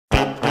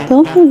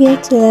Don't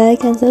forget to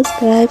like and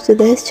subscribe to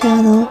this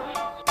channel.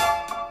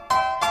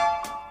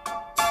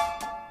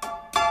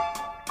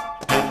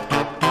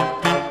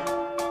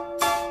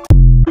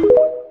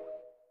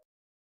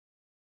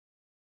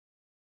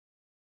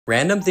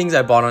 Random things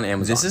I bought on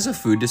Amazon. This is a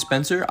food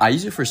dispenser. I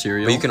use it for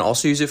cereal, but you can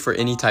also use it for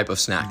any type of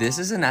snack. This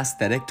is an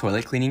aesthetic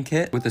toilet cleaning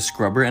kit with a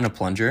scrubber and a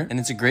plunger, and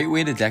it's a great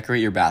way to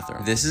decorate your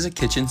bathroom. This is a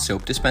kitchen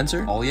soap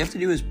dispenser. All you have to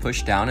do is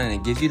push down and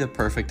it gives you the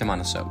perfect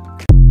amount of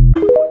soap.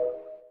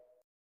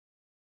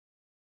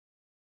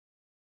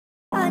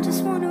 I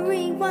just wanna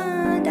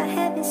rewind. I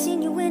haven't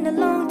seen you in a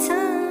long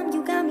time.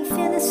 You got me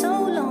feeling so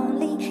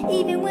lonely.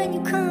 Even when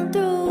you come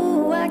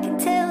through, I can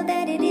tell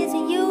that it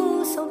isn't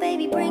you. So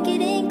baby, bring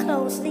it in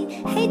closely.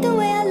 Hate the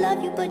way I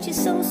love you, but you're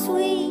so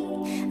sweet.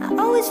 I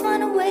always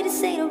find a way to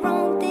say the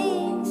wrong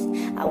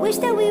things. I wish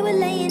that we were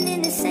laying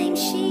in the same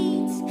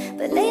sheets,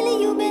 but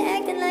lately you've been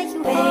acting like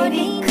you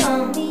baby,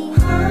 come me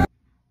home.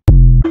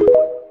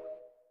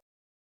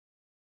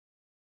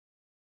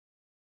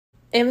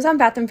 Amazon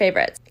bathroom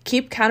favorites.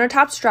 Keep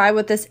countertops dry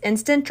with this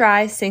instant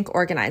dry sink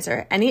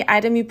organizer. Any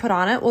item you put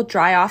on it will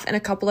dry off in a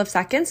couple of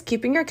seconds,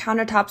 keeping your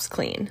countertops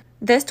clean.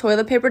 This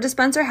toilet paper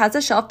dispenser has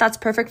a shelf that's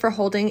perfect for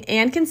holding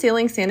and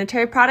concealing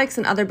sanitary products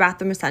and other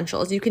bathroom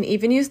essentials. You can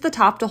even use the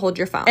top to hold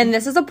your phone. And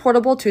this is a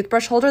portable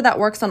toothbrush holder that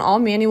works on all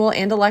manual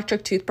and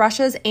electric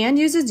toothbrushes and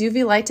uses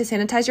UV light to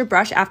sanitize your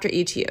brush after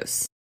each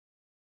use.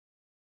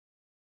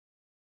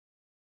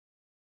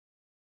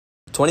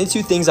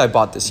 22 things I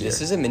bought this year.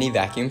 This is a mini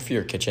vacuum for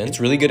your kitchen. It's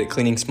really good at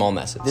cleaning small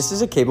messes. This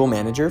is a cable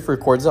manager for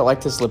cords that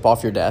like to slip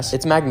off your desk.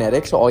 It's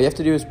magnetic, so all you have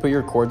to do is put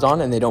your cords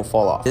on and they don't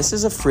fall off. This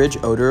is a fridge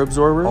odor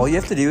absorber. All you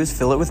have to do is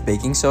fill it with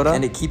baking soda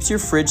and it keeps your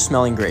fridge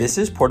smelling great. This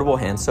is portable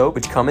hand soap,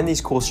 which come in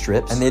these cool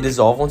strips and they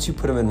dissolve once you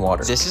put them in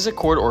water. This is a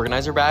cord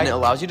organizer bag and it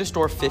allows you to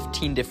store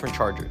 15 different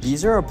chargers.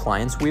 These are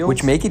appliance wheels,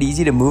 which make it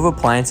easy to move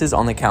appliances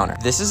on the counter.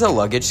 This is a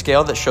luggage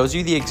scale that shows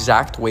you the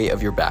exact weight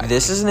of your bag.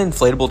 This is an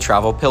inflatable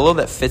travel pillow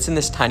that fits in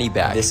this tiny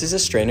bag. This is a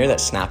strainer that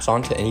snaps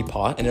onto any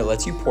pot and it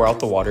lets you pour out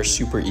the water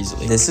super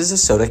easily. This is a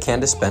soda can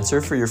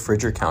dispenser for your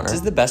fridge or counter. This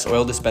is the best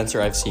oil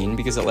dispenser I've seen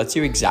because it lets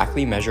you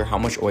exactly measure how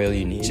much oil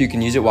you need so you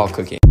can use it while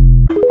cooking.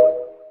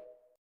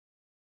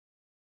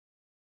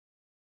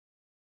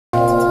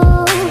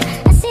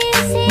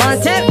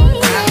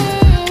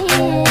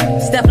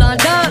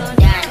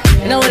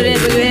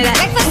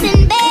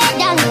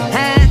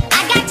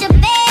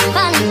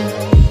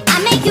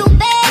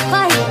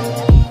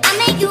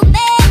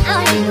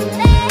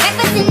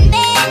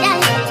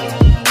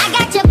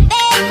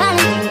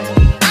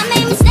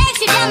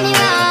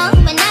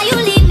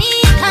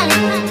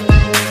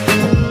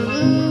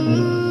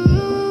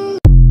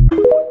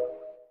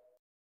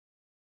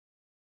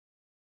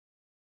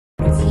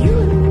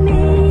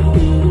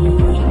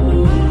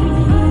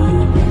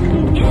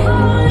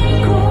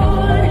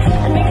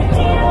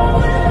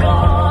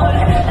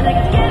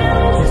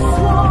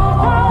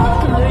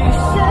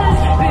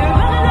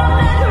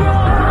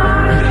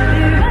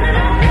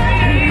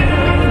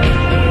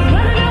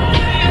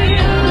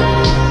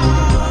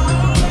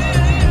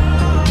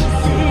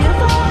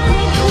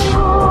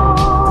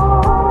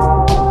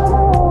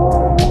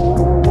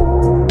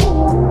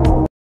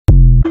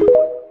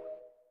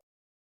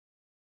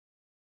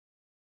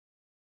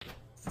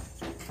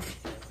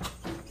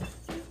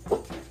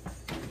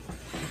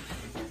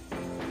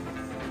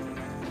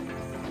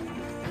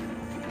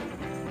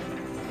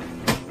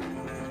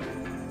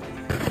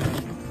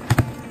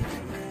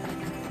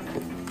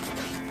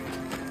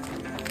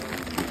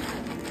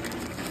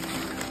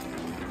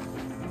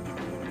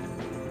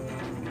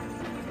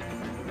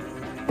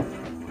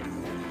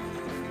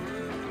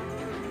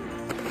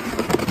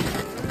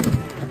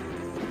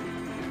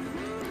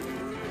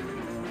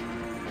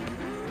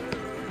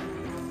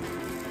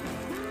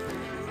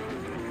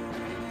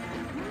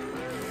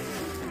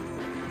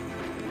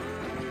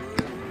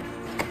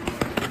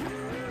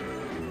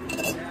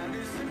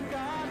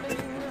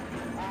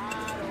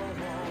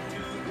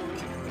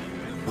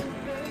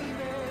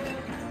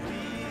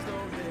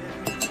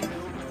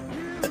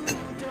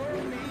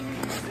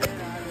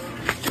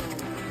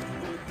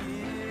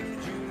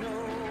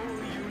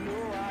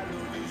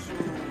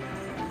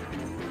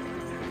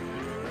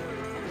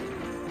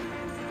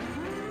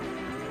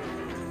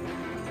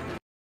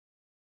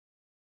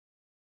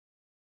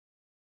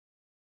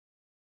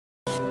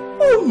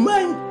 Oh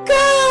my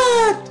God!